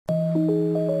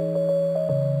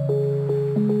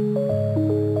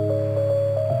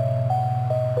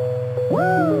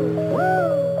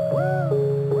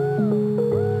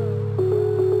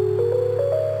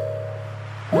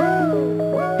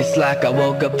like I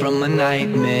woke up from a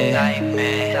nightmare.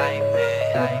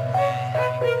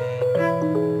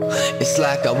 It's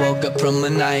like I woke up from a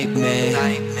nightmare.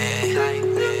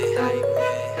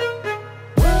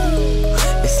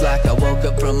 It's like I woke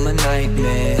up from a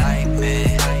nightmare.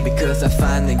 Because I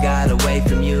finally got away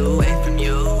from you.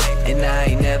 And I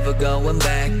ain't never going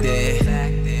back there.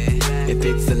 If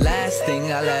it's the last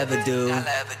thing I'll ever do.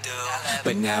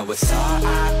 But now it's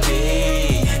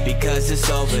R.I.P. because it's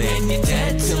over and you're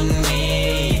dead to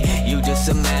me. You just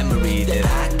a memory that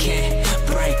I can't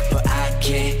break, but I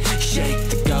can't shake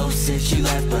the ghost that you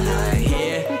left behind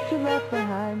here.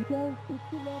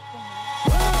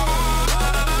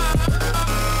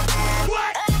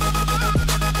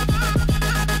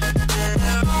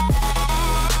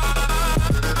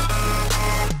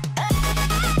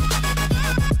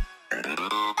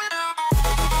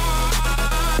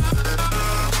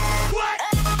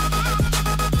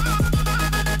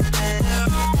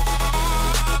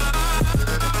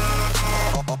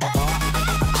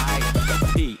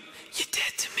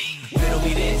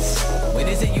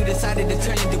 Decided to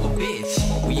turn into a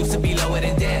bitch. We used to be lower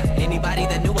than down. Anybody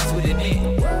that knew us would admit.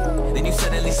 Then you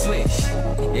suddenly switch.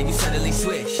 Yeah, you suddenly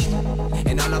switch.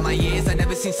 In all of my years, I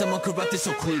never seen someone corrupted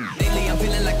so clean. Lately, I'm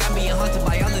feeling like I'm being haunted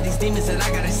by all of these demons that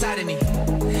I got inside of me.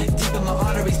 Deep in my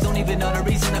arteries, don't even know the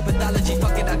reason of pathology.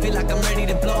 Fuck it, I feel like I'm ready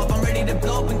to blow up. I'm ready to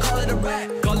blow up and call it a rap.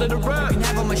 Call it a rap. You can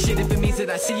have all my shit if it means that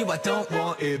I see you, I don't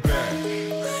want it back.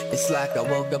 It's like I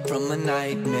woke up from a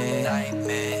nightmare.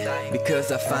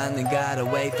 Because I finally got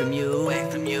away from you.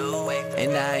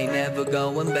 And I ain't never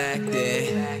going back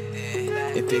there.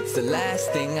 If it's the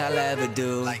last thing I'll ever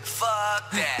do. Like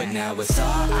fuck that. But now it's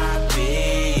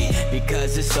R.I.P.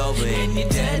 because it's over and you're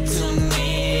dead to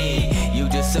me. You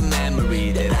just a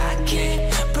memory that I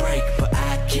can't break, but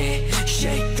I can't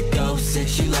shake the ghost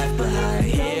that you left behind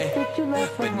here.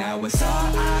 But now it's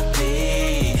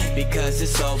R.I.P. because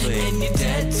it's over and you're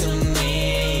dead to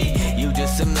me. You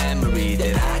just a memory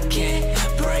that I can't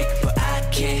break, but I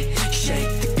can't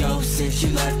shake the ghost that you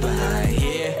left behind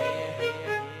here.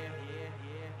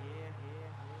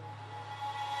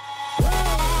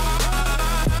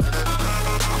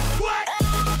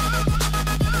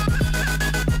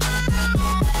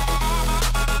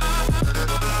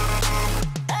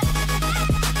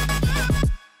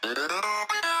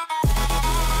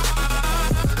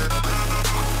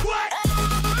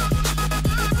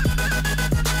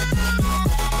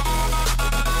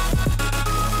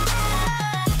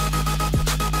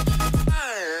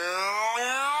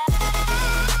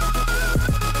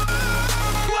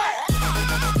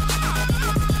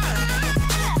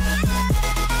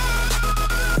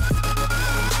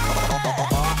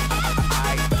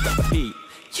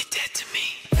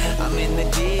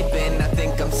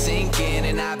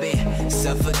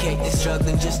 Suffocating,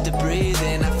 struggling just to breathe.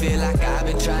 And I feel like I've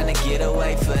been trying to get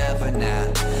away forever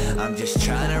now. I'm just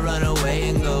trying to run away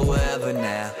and go wherever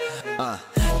now.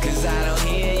 Cause I don't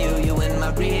hear you in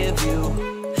my rear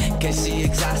view. Cause she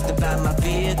exhausted by my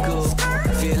vehicle.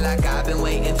 I feel like I've been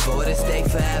waiting for this day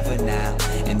forever now.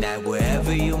 And that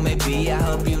wherever you may be, I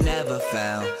hope you never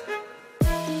found